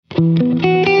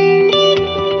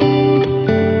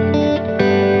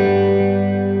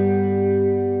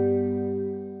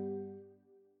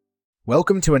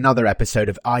Welcome to another episode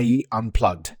of IE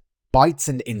Unplugged, Bites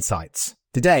and Insights.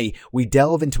 Today, we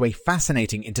delve into a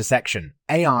fascinating intersection,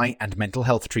 AI and mental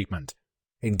health treatment.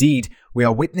 Indeed, we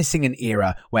are witnessing an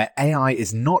era where AI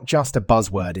is not just a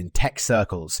buzzword in tech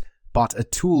circles, but a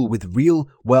tool with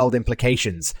real-world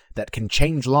implications that can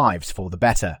change lives for the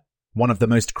better. One of the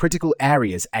most critical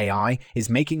areas AI is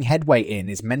making headway in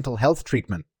is mental health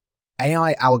treatment.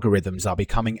 AI algorithms are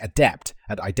becoming adept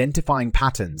at identifying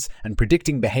patterns and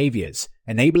predicting behaviors,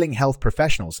 enabling health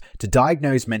professionals to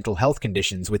diagnose mental health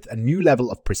conditions with a new level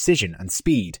of precision and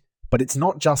speed. But it's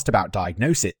not just about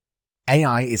diagnosis.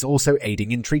 AI is also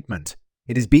aiding in treatment.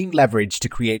 It is being leveraged to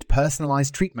create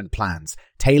personalized treatment plans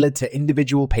tailored to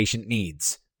individual patient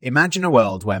needs. Imagine a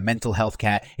world where mental health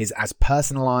care is as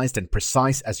personalized and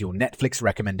precise as your Netflix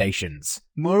recommendations.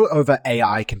 Moreover,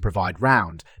 AI can provide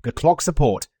round-the-clock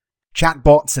support.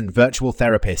 Chatbots and virtual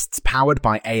therapists powered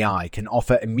by AI can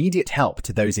offer immediate help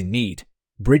to those in need,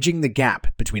 bridging the gap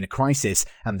between a crisis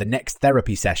and the next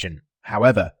therapy session.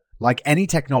 However, like any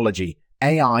technology,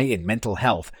 AI in mental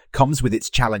health comes with its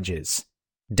challenges.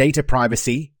 Data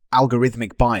privacy,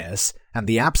 algorithmic bias, and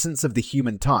the absence of the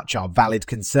human touch are valid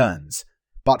concerns.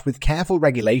 But with careful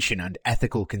regulation and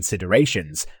ethical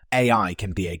considerations, AI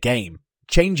can be a game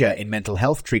changer in mental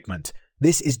health treatment.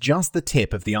 This is just the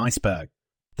tip of the iceberg.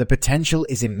 The potential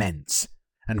is immense,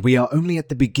 and we are only at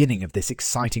the beginning of this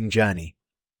exciting journey.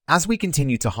 As we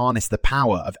continue to harness the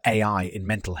power of AI in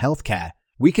mental health care,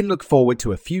 we can look forward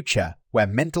to a future where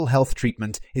mental health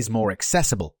treatment is more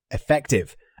accessible,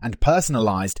 effective, and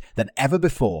personalized than ever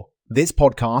before. This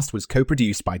podcast was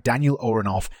co-produced by Daniel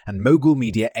Oranoff and Mogul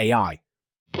Media AI.